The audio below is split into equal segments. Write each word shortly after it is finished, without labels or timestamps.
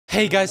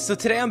Hey guys, so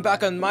today I'm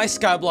back on my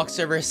Skyblock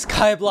server,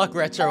 Skyblock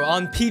Retro,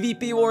 on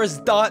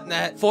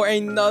PvPwars.net for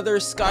another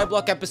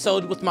Skyblock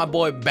episode with my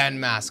boy Ben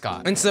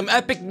Mascot. And some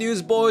epic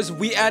news, boys,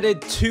 we added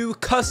 2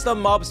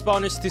 custom mob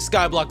spawners to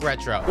Skyblock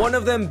Retro. One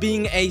of them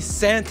being a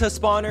Santa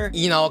spawner,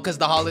 you know, because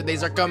the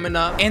holidays are coming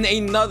up, and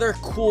another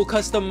cool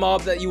custom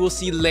mob that you will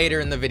see later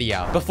in the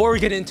video. Before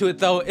we get into it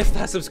though, if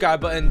that subscribe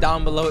button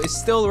down below is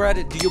still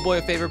red, do your boy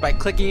a favor by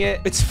clicking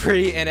it. It's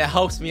free and it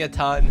helps me a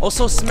ton.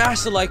 Also,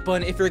 smash the like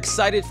button if you're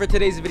excited for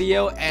today's video,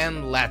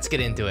 and let's get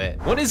into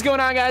it. What is going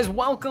on, guys?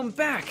 Welcome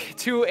back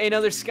to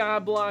another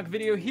Skyblock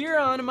video here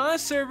on my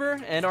server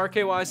and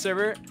RKY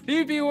server,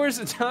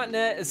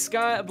 PvPwars.net,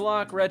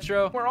 Skyblock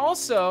Retro. We're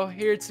also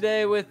here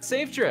today with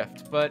Safe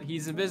Drift, but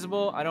he's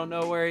invisible. I don't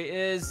know where he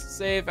is.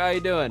 Safe, how you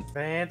doing?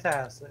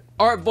 Fantastic.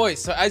 All right,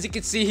 boys, so as you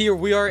can see here,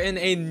 we are in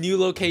a new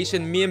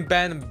location. Me and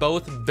Ben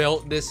both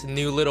built this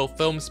new little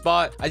film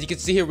spot. As you can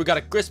see here, we got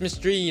a Christmas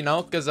tree, you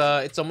know, because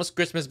it's almost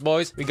Christmas,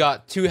 boys. We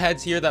got 2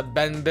 heads here that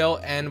Ben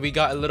built, and we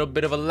got a little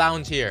bit of a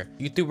lounge here.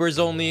 YouTubers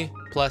only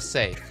plus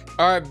Safe.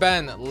 All right,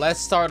 Ben,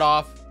 let's start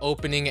off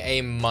opening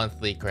a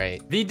monthly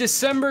crate. The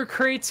December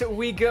crate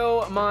we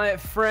go, my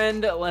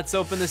friend. Let's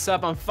open this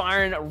up. I'm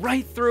firing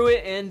right through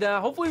it, and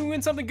hopefully we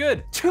win something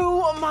good. 2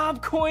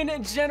 mob coin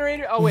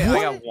generator. Oh wait,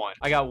 what?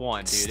 I got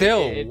one, dude.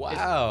 Still,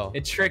 wow.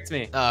 It tricked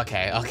me.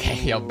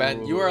 Okay, yo,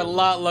 Ben, you are a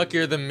lot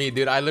luckier than me,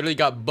 dude. I literally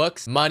got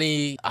books,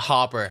 money, a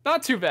hopper.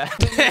 Not too bad.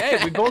 Hey,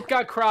 we both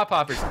got crop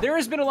hoppers. There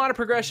has been a lot of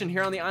progression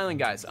here on the island,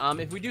 guys.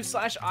 If we do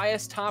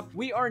 /IS top,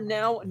 we are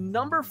now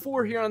number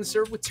 4 here on the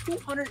server with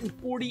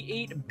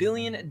 $248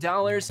 billion. And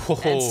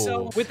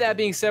so with that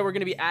being said, we're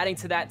going to be adding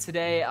to that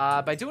today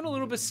by doing a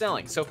little bit of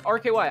selling. So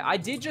RKY, I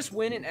did just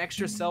win an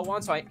extra sell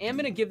one, so I am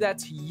going to give that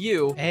to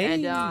you.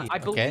 Hey, and I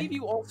believe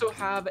you also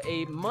have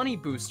a money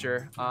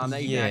booster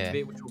that you can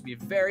activate, which will be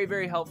very,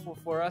 very helpful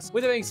for us.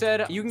 With that being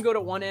said, you can go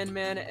to one end,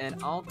 man,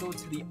 and I'll go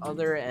to the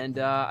other, and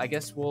I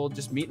guess we'll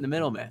just meet in the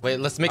middle, man. Wait,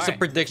 let's make some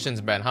predictions,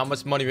 Ben. How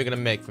much money are we going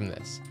to make from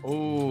this?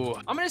 Ooh,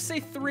 I'm going to say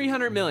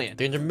 300 million.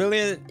 300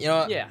 million? You know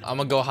what? Yeah. I'm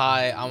going to go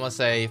high. I'm going to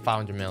say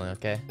 500 million,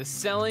 okay? The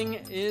selling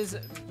is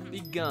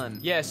begun.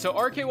 Yeah, so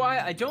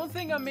RKY, I don't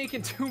think I'm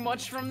making too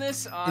much from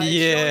this.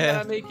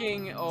 Yeah. I'm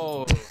making,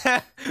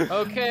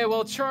 okay,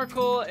 well,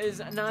 charcoal is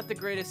not the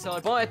greatest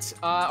seller, but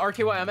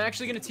RKY, I'm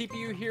actually going to TP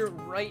you here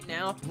right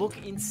now.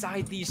 Look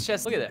inside these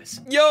chests. Look at this.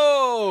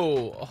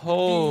 Yo!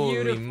 Holy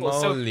Beautiful.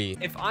 moly. So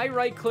if I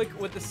right click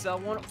with the sell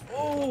one,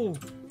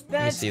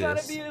 that's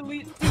gotta be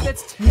elite. Dude,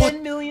 that's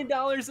 $10 million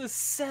a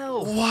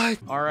sell. What?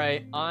 All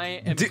right,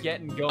 I am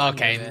getting going.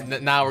 Okay,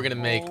 now we're gonna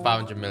make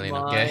 500 million,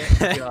 okay?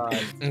 God.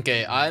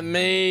 Okay, I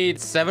made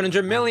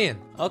 700 million.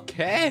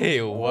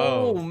 Okay,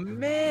 whoa. Oh,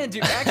 man,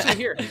 dude. Actually,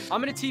 here,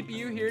 I'm gonna TP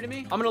you here to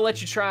me. I'm gonna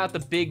let you try out the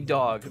big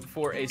dog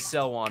for a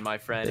sell one, my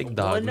friend. Big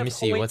dog, let me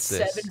see, what's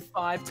this?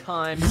 1.75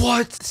 times.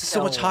 What? This is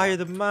so much higher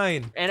than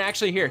mine. And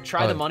actually, here,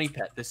 try the money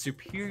pet, the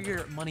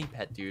superior money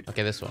pet, dude.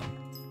 Okay, this one.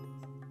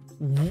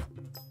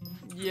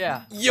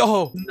 Yeah.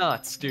 Yo.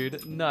 Nuts,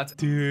 dude. Nuts.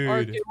 Dude.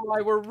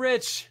 RKY, we're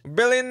rich.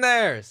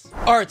 Billionaires.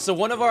 All right, so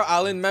one of our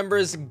island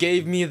members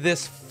gave me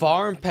this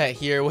farm pet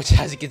here, which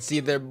as you can see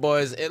there,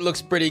 boys, it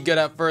looks pretty good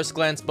at first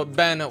glance. But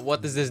Ben,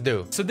 what does this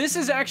do? So this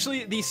is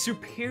actually the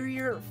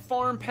superior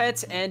farm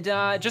pet, and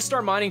just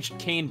start mining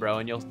cane, bro,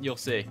 and you'll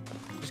see.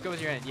 Just go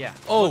with your hand, yeah.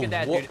 Oh, look at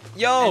that, dude.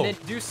 Yo. And then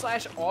do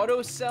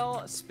 /auto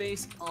sell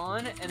space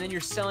on, and then you're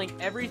selling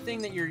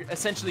everything that you're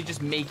essentially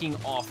just making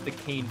off the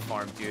cane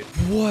farm, dude.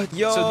 What?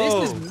 Yo. So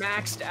this is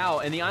maxed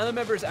out, and the island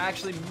members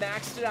actually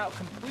maxed it out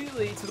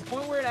completely to the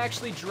point where it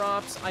actually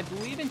drops, I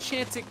believe,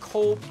 enchanted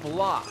coal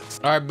blocks.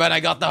 All right, Ben,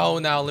 I got the hoe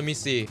now. Let me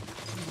see.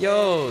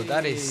 Yo,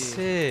 that is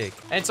sick.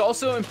 And it's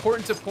also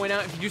important to point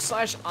out, if you do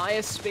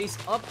 /IS space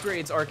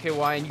upgrades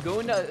RKY and you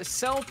go into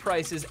sell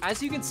prices,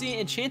 as you can see,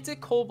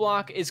 enchanted coal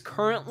block is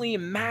currently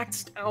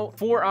maxed out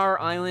for our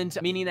island,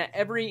 meaning that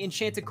every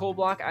enchanted coal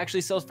block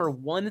actually sells for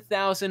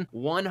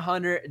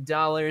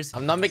 $1,100.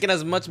 I'm not making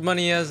as much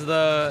money as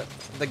the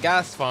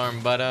gas farm,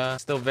 but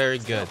still very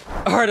good.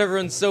 All right,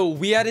 everyone, so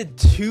we added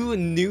 2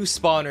 new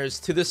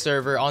spawners to the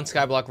server on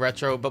Skyblock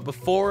Retro, but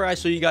before I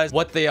show you guys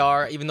what they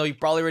are, even though you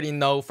probably already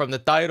know from the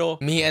title,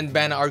 me and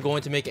Ben are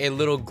going to make a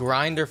little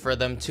grinder for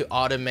them to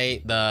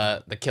automate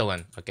the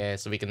killing, okay?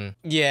 So we can,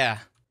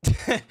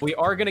 We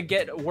are gonna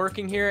get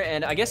working here,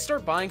 and I guess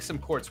start buying some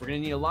quartz. We're gonna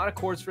need a lot of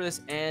quartz for this,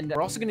 and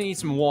we're also gonna need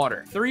some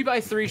water.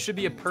 3x3 should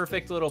be a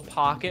perfect little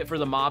pocket for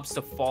the mobs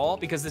to fall,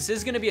 because this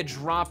is gonna be a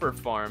dropper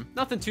farm.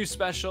 Nothing too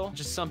special,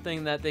 just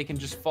something that they can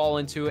just fall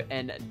into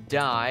and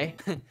die.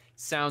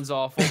 Sounds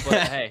awful,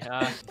 but hey.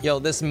 Yo,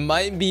 this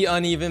might be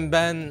uneven,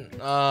 Ben.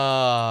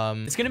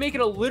 It's gonna make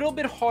it a little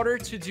bit harder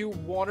to do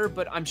water,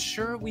 but I'm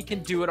sure we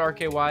can do it,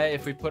 RKY,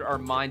 if we put our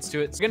minds to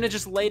it. So we're gonna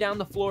just lay down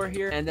the floor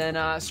here and then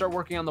start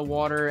working on the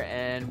water,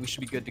 and we should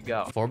be good to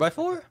go.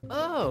 4x4?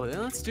 Oh,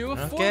 then let's do a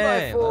 4x4.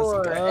 Okay,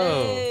 let's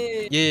go.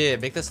 Hey. Yeah,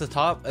 make this the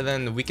top, and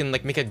then we can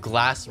like make a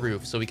glass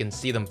roof so we can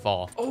see them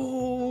fall.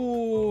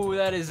 Oh,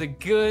 that is a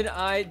good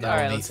idea. All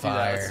right, let's do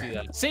that. Let's fire. do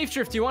that. Safe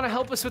Drift, do you want to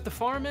help us with the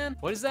farm, man?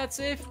 What is that,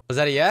 Safe? Was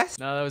that a yes?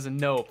 No, that was a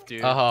nope,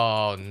 dude.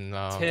 Oh,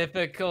 no.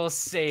 Typical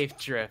Safe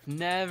Drift,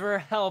 never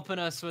helping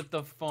us with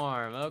the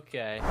farm.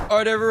 Okay. All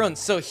right, everyone.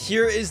 So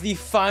here is the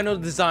final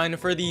design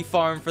for the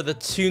farm for the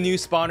 2 new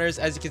spawners.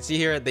 As you can see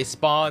here, they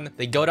spawn,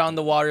 they go down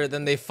the water,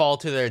 then they fall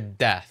to their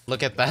death.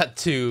 Look at that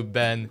tube,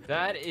 Ben.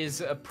 That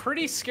is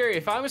pretty scary.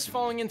 If I was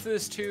falling into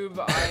this tube,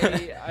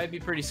 I'd be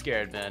pretty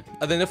scared, man.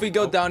 And then if we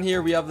go down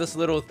here, we have this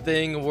little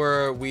thing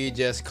where we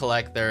just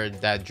collect their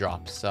dead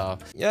drops. So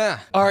yeah.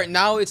 All right,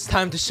 now it's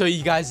time to show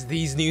you guys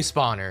these new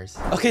spawners.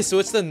 Okay, so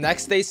it's the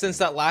next day since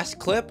that last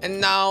clip,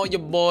 and now your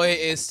boy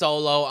is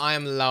solo. I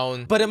am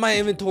alone. But in my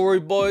inventory,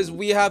 boys,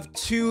 we have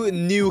 2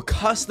 new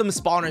custom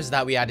spawners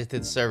that we added to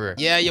the server.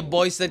 Yeah, your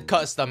boy said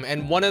custom,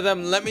 and one of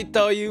them, let me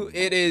tell you,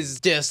 it is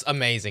just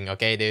amazing.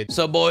 Okay, dude.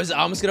 So boys,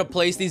 I'm just gonna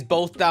place these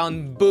both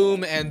down,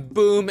 boom,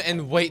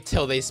 and wait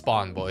till they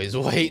spawn, boys.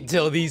 Wait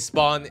till these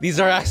spawn. These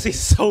are actually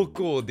so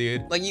cool,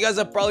 dude. Like, you guys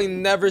have probably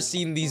never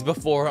seen these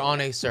before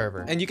on a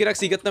server, and you can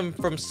actually get them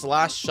from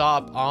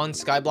 /shop on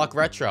Skyblock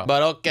Retro.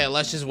 But okay,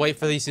 let's just wait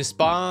for these to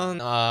spawn.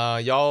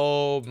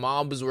 Yo,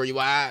 mobs, where you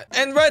at?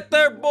 And right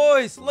there,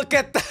 boys, look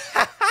at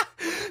that.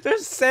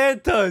 There's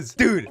Santas,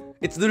 dude.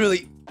 It's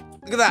literally,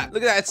 look at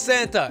that, it's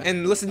Santa.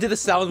 And listen to the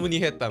sound when you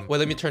hit them. Wait,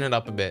 let me turn it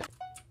up a bit.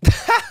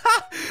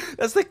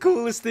 That's the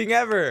coolest thing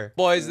ever.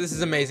 Boys, this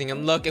is amazing.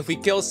 And look, if we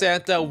kill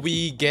Santa,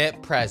 we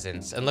get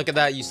presents. And look at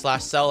that, you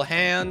 /sell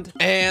hand.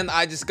 And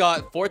I just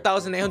got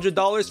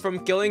 $4,800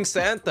 from killing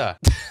Santa.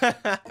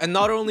 And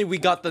not only we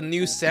got the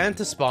new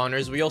Santa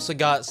spawners, we also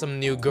got some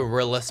new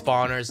gorilla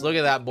spawners. Look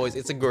at that, boys.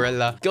 It's a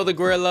gorilla. Kill the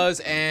gorillas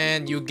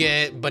and you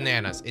get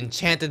bananas,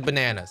 enchanted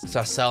bananas.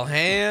 /sell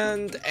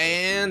hand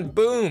and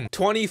boom,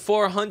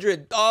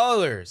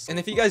 $2,400. And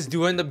if you guys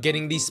do end up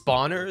getting these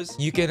spawners,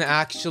 you can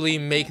actually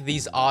make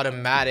these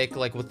automatic,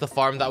 like with the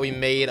farm that we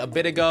made a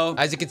bit ago.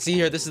 As you can see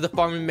here, this is the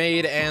farm we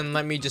made, and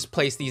let me just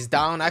place these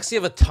down. I actually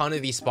have a ton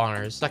of these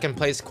spawners, so I can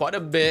place quite a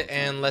bit.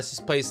 And let's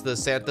just place the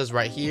Santas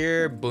right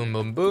here, boom,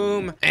 boom,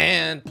 boom,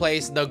 and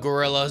place the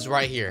gorillas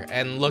right here.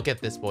 And look at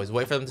this, boys.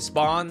 Wait for them to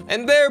spawn,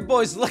 and there,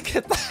 boys, look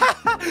at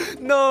that.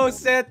 No,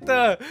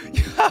 Santa.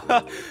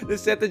 The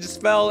Santa just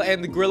fell,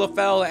 and the gorilla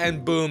fell,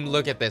 and boom,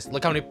 look at this.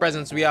 Look how many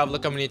presents we have.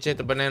 Look how many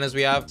enchanted bananas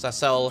we have.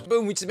 /sell,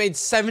 boom, we just made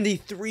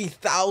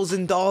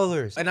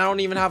 $73,000. And I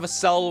don't even have a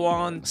sell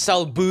one,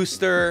 sell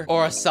booster,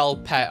 or a sell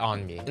pet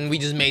on me, and we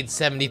just made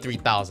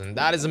 73,000.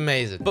 That is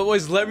amazing. But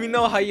boys, let me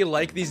know how you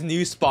like these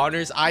new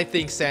spawners. I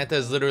think Santa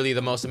is literally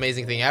the most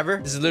amazing thing ever.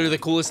 This is literally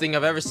the coolest thing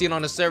I've ever seen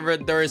on a server.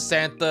 There is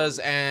Santas,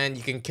 and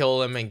you can kill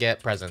them and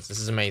get presents. This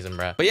is amazing,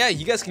 bro. But yeah,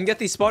 you guys can get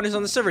these spawners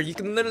on the server. You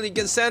can literally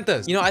get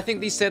Santas. You know, I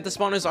think these Santa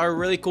spawners are a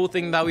really cool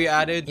thing that we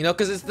added, you know,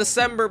 because it's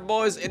December,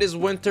 boys. It is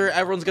winter.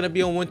 Everyone's gonna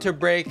be on winter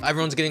break.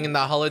 Everyone's getting in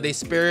that holiday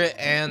spirit,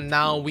 and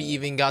now we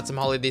even got some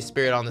holiday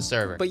spirit on the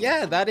server. But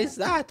yeah, that is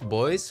that,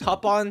 boys.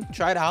 Hop on,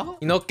 try it out,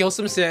 you know, kill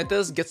some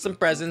Santas, get some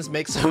presents,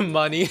 make some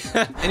money.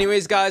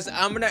 Anyways, guys,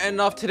 I'm gonna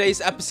end off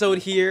today's episode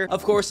here.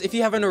 Of course, if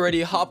you haven't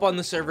already, hop on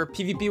the server,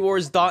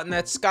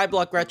 pvpwars.net,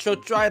 Skyblock Retro.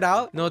 Try it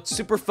out. You know, it's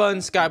super fun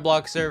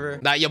Skyblock server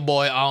that your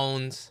boy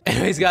owns.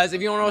 Anyways, guys,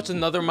 if you want to watch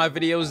another of my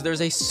videos,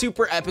 there's a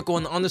super epic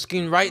one on the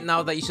screen right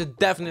now that you should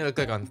definitely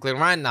click on. Click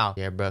right now.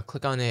 Yeah, bro,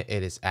 click on it.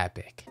 It is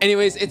epic.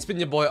 Anyways, it's been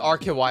your boy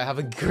RKY. Have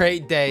a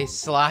great day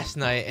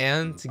 /night,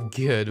 and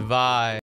goodbye.